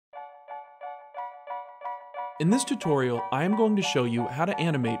In this tutorial, I am going to show you how to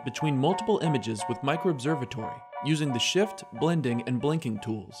animate between multiple images with MicroObservatory using the Shift, Blending, and Blinking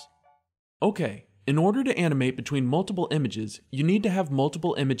tools. Okay, in order to animate between multiple images, you need to have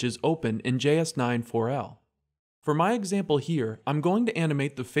multiple images open in JS9 4L. For my example here, I'm going to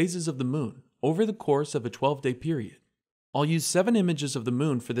animate the phases of the moon over the course of a 12-day period. I'll use 7 images of the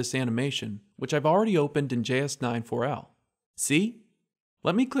moon for this animation, which I've already opened in JS9 4L. See?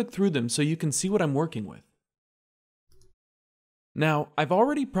 Let me click through them so you can see what I'm working with. Now, I've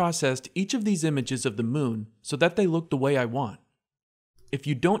already processed each of these images of the moon so that they look the way I want. If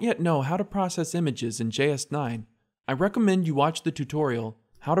you don't yet know how to process images in JS9, I recommend you watch the tutorial,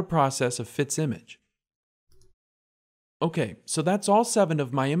 How to Process a Fits Image. Okay, so that's all 7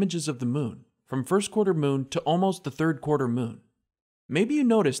 of my images of the moon, from first quarter moon to almost the third quarter moon. Maybe you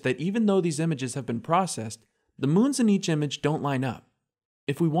noticed that even though these images have been processed, the moons in each image don't line up.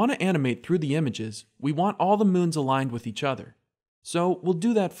 If we want to animate through the images, we want all the moons aligned with each other. So we'll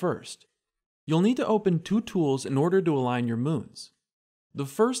do that first. You'll need to open 2 tools in order to align your moons. The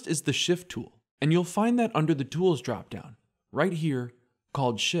first is the Shift tool, and you'll find that under the Tools dropdown, right here,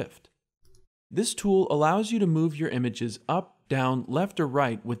 called Shift. This tool allows you to move your images up, down, left, or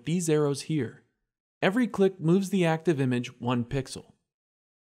right with these arrows here. Every click moves the active image 1 pixel.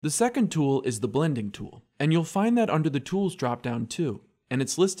 The second tool is the Blending tool, and you'll find that under the Tools dropdown too, and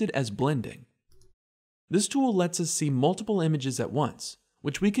it's listed as Blending. This tool lets us see multiple images at once,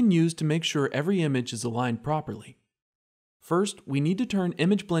 which we can use to make sure every image is aligned properly. First, we need to turn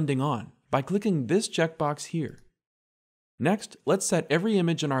image blending on by clicking this checkbox here. Next, let's set every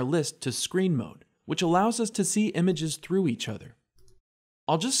image in our list to screen mode, which allows us to see images through each other.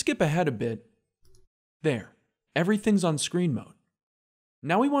 I'll just skip ahead a bit. There, everything's on screen mode.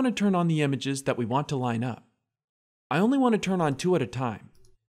 Now we want to turn on the images that we want to line up. I only want to turn on 2 at a time.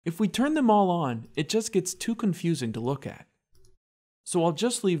 If we turn them all on, it just gets too confusing to look at. So I'll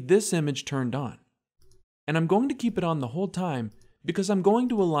just leave this image turned on. And I'm going to keep it on the whole time because I'm going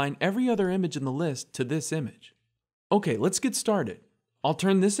to align every other image in the list to this image. Okay, let's get started. I'll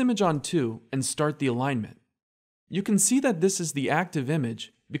turn this image on too and start the alignment. You can see that this is the active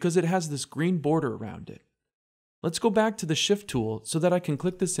image because it has this green border around it. Let's go back to the Shift tool so that I can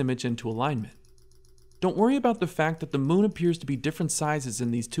click this image into alignment. Don't worry about the fact that the moon appears to be different sizes in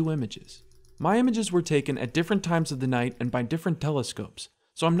these 2 images. My images were taken at different times of the night and by different telescopes,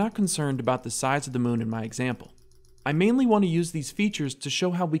 so I'm not concerned about the size of the moon in my example. I mainly want to use these features to show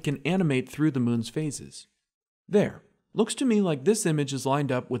how we can animate through the moon's phases. There, looks to me like this image is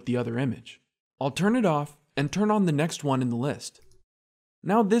lined up with the other image. I'll turn it off and turn on the next one in the list.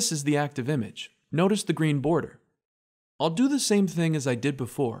 Now this is the active image. Notice the green border. I'll do the same thing as I did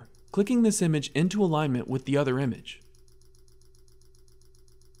before, clicking this image into alignment with the other image.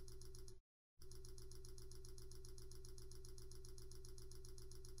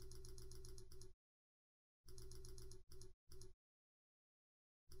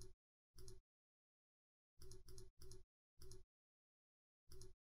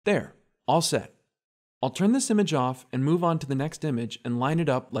 There, all set. I'll turn this image off and move on to the next image and line it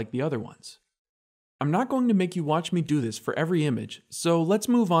up like the other ones. I'm not going to make you watch me do this for every image, so let's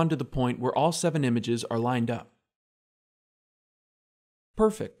move on to the point where all 7 images are lined up.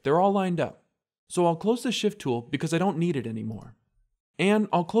 Perfect, they're all lined up. So I'll close the Shift tool because I don't need it anymore. And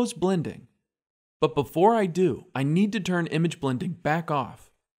I'll close Blending. But before I do, I need to turn image blending back off.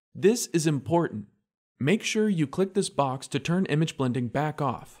 This is important. Make sure you click this box to turn image blending back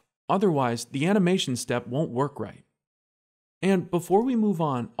off. Otherwise, the animation step won't work right. And before we move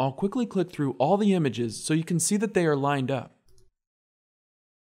on, I'll quickly click through all the images so you can see that they are lined up.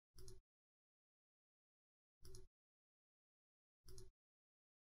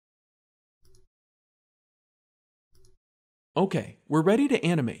 Okay, we're ready to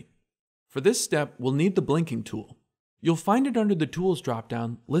animate. For this step, we'll need the Blinking tool. You'll find it under the Tools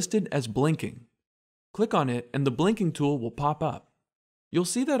dropdown listed as Blinking. Click on it and the Blinking tool will pop up. You'll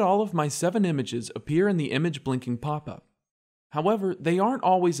see that all of my 7 images appear in the Image Blinking pop-up. However, they aren't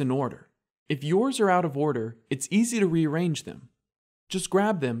always in order. If yours are out of order, it's easy to rearrange them. Just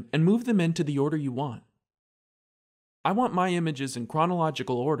grab them and move them into the order you want. I want my images in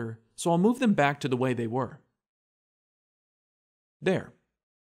chronological order, so I'll move them back to the way they were. There.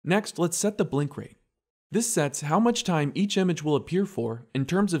 Next, let's set the blink rate. This sets how much time each image will appear for in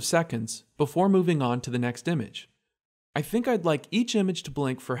terms of seconds before moving on to the next image. I think I'd like each image to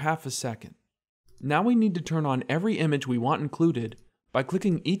blink for half a second. Now we need to turn on every image we want included by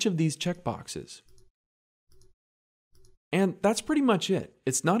clicking each of these checkboxes. And that's pretty much it.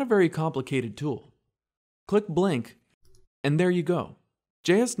 It's not a very complicated tool. Click Blink, and there you go.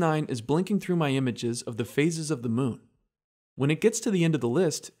 JS9 is blinking through my images of the phases of the moon. When it gets to the end of the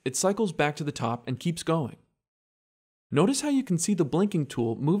list, it cycles back to the top and keeps going. Notice how you can see the blinking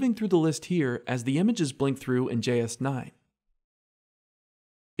tool moving through the list here as the images blink through in JS9.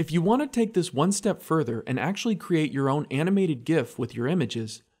 If you want to take this one step further and actually create your own animated GIF with your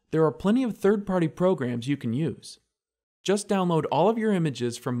images, there are plenty of third-party programs you can use. Just download all of your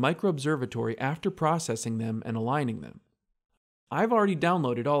images from MicroObservatory after processing them and aligning them. I've already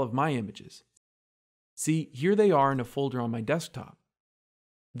downloaded all of my images. See, here they are in a folder on my desktop.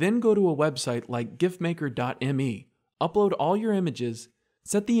 Then go to a website like gifmaker.me, upload all your images,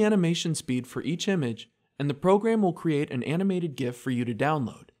 set the animation speed for each image, and the program will create an animated GIF for you to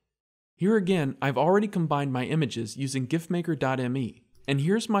download. Here again, I've already combined my images using gifmaker.me, and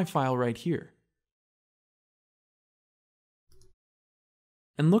here's my file right here.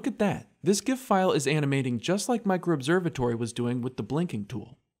 And look at that, this GIF file is animating just like MicroObservatory was doing with the blinking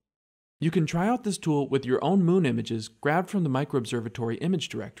tool. You can try out this tool with your own moon images grabbed from the MicroObservatory image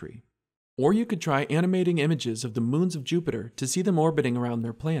directory. Or you could try animating images of the moons of Jupiter to see them orbiting around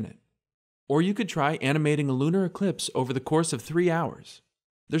their planet. Or you could try animating a lunar eclipse over the course of 3 hours.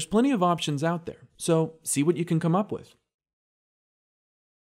 There's plenty of options out there, so see what you can come up with.